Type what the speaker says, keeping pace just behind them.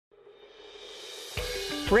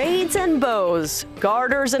Braids and bows,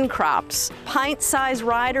 garters and crops, pint-sized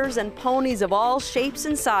riders and ponies of all shapes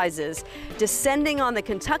and sizes descending on the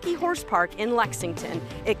Kentucky Horse Park in Lexington.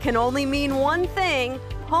 It can only mean one thing: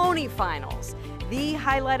 pony finals, the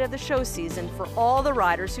highlight of the show season for all the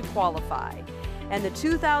riders who qualify. And the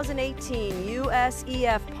 2018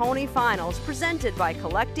 USEF Pony Finals, presented by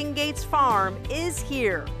Collecting Gates Farm, is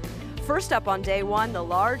here. First up on day one, the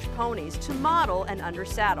large ponies to model and under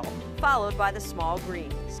saddle, followed by the small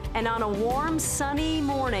greens. And on a warm, sunny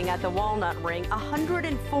morning at the Walnut Ring,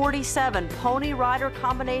 147 pony rider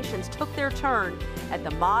combinations took their turn at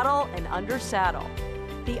the model and under saddle.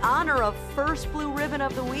 The honor of first blue ribbon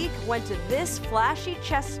of the week went to this flashy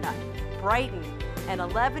chestnut, Brighton, and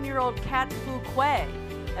 11-year-old Cat Fuquay.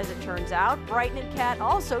 As it turns out, Brighton and Cat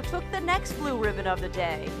also took the next blue ribbon of the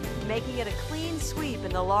day, making it a clean sweep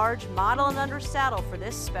in the large model and under saddle for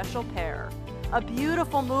this special pair. A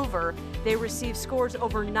beautiful mover, they received scores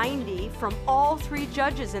over 90 from all three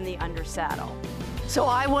judges in the under saddle. So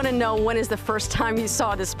I want to know, when is the first time you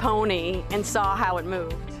saw this pony and saw how it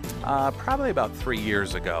moved? Probably about 3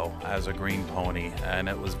 years ago as a green pony, and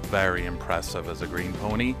it was very impressive as a green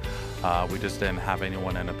pony. We just didn't have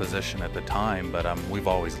anyone in a position at the time, but we've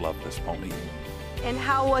always loved this pony. And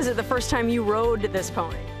how was it the first time you rode this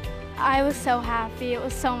pony? I was so happy. It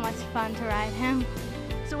was so much fun to ride him.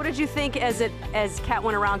 So what did you think as Cat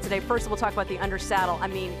went around today? First we'll talk about the under saddle. I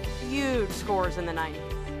mean, huge scores in the 90s.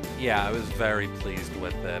 Yeah, I was very pleased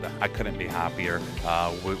with it. I couldn't be happier.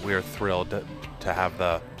 We're thrilled to have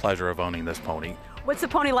the pleasure of owning this pony. What's the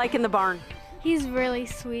pony like in the barn? He's really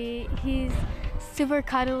sweet. He's super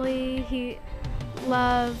cuddly. He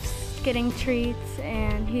loves getting treats,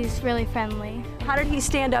 and he's really friendly. How did he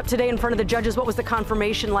stand up today in front of the judges? What was the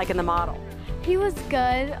conformation like in the model? He was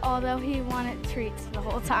good, although he wanted treats the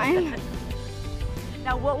whole time.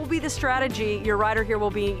 Now, what will be the strategy? Your rider here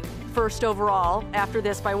will be first overall after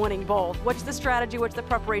this by winning both. What's the strategy? What's the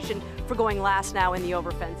preparation for going last now in the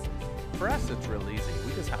over fences? For us, it's real easy.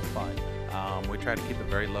 We just have fun. We try to keep it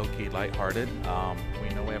very low-key, lighthearted. We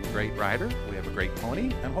know we have a great rider, we have a great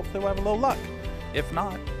pony, and hopefully we'll have a little luck. If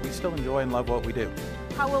not, we still enjoy and love what we do.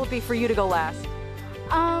 How will it be for you to go last?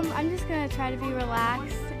 I'm just gonna try to be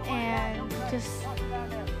relaxed and just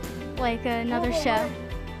like another show.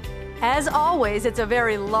 As always, it's a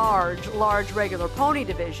very large regular pony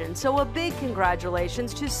division, so a big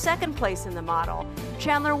congratulations to second place in the model,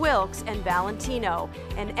 Chandler Wilkes and Valentino,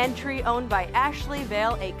 an entry owned by Ashley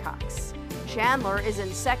Vale Acox. Chandler is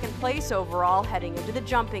in second place overall heading into the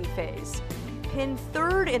jumping phase. Pinned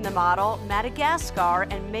third in the model, Madagascar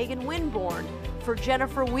and Megan Winborn for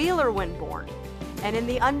Jennifer Wheeler Winborn. And in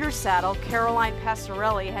the undersaddle, Caroline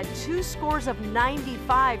Passarelli had two scores of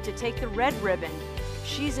 95 to take the red ribbon.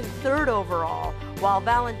 She's in third overall, while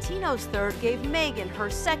Valentino's third gave Megan her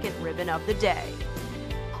second ribbon of the day.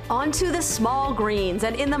 On to the small greens,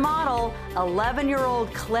 and in the model,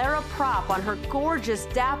 11-year-old Clara Prop on her gorgeous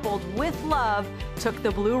Dappled with Love took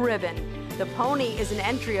the blue ribbon. The pony is an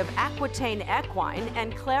entry of Aquitaine Equine,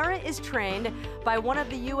 and Clara is trained by one of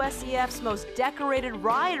the USEF's most decorated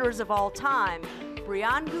riders of all time,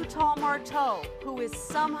 Brianne Goutal-Marteau, who is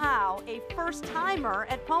somehow a first-timer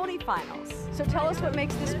at pony finals. So tell us what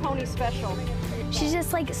makes this pony special. She's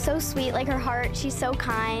just like so sweet, like her heart, she's so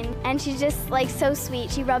kind, and she's just like so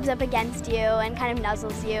sweet. She rubs up against you and kind of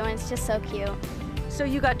nuzzles you, and it's just so cute. So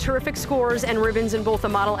you got terrific scores and ribbons in both the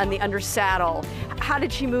model and the under saddle. How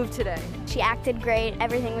did she move today? She acted great,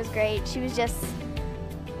 everything was great. She was just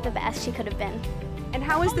the best she could have been. And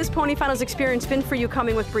how has this pony finals experience been for you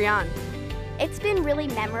coming with Brianne? It's been really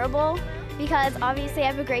memorable because obviously I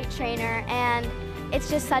have a great trainer, and it's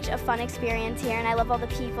just such a fun experience here, and I love all the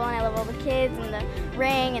people, and I love all the kids and the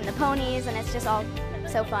ring and the ponies, and it's just all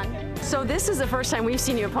so fun. So this is the first time we've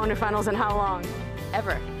seen you at pony finals in how long?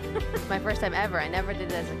 Ever. It's my first time ever. I never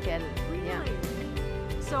did it as a kid. Really? Yeah.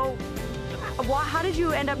 So how did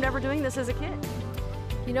you end up never doing this as a kid?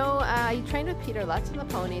 You know, I trained with Peter Lutz in the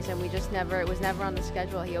ponies, and it was never on the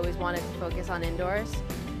schedule. He always wanted to focus on indoors.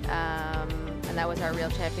 And that was our real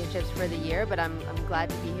championships for the year, but I'm glad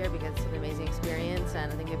to be here because it's an amazing experience,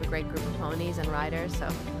 and I think we have a great group of ponies and riders. So,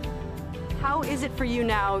 how is it for you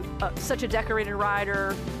now, such a decorated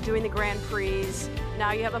rider, doing the Grand Prix?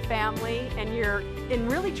 Now you have a family, and you're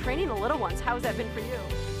really training the little ones. How has that been for you?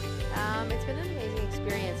 It's been an amazing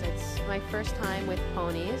experience. It's my first time with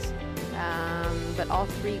ponies, but all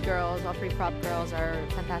three prop girls are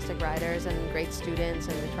fantastic riders and great students,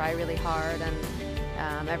 and they try really hard,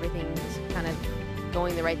 and everything's kind of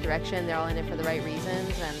going the right direction. They're all in it for the right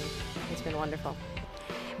reasons, and it's been wonderful.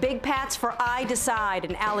 Big pats for I Decide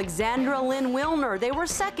and Alexandra Lynn Wilner. They were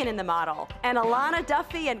second in the model. And Alana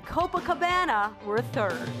Duffy and Copacabana were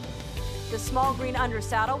third. The small green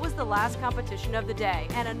undersaddle was the last competition of the day.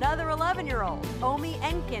 And another 11-year-old, Omi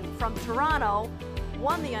Enkin from Toronto,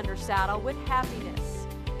 won the undersaddle with Happiness.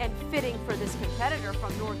 And fitting for this competitor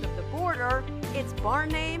from north of the border, its barn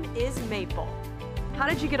name is Maple. How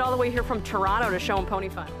did you get all the way here from Toronto to Show 'em Pony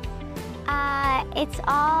Final? It's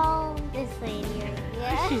all this lady right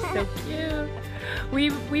here. She's so cute.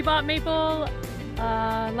 We bought Maple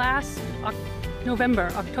last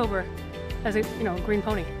October, as a green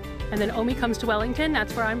pony. And then Omi comes to Wellington,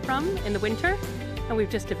 that's where I'm from, in the winter. And we've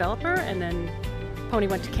just developed her, and then Pony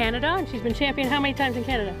went to Canada, and she's been champion how many times in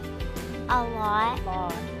Canada? A lot.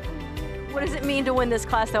 What does it mean to win this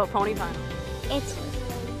class though at Pony Final? It's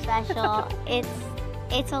really special.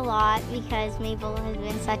 It's a lot because Maple has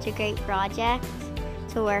been such a great project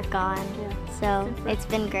to work on. Yeah. So it's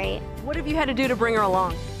been great. What have you had to do to bring her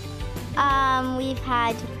along? We've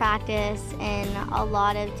had to practice in a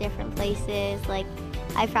lot of different places. Like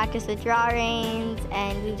I practiced with draw reins,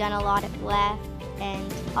 and we've done a lot of left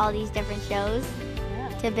and all these different shows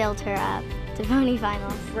to build her up to Pony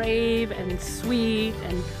Finals. Brave and sweet,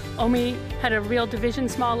 and Omi had a real division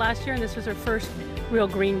small last year, and this was her first real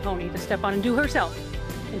green pony to step on and do herself,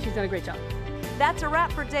 and she's done a great job. That's a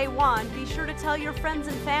wrap for day one. Be sure to tell your friends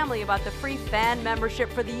and family about the free fan membership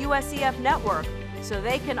for the USEF network so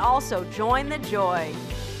they can also join the joy.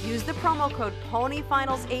 Use the promo code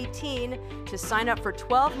PonyFinals18 to sign up for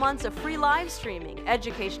 12 months of free live streaming,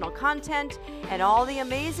 educational content, and all the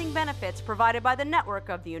amazing benefits provided by the network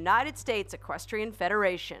of the United States Equestrian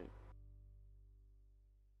Federation.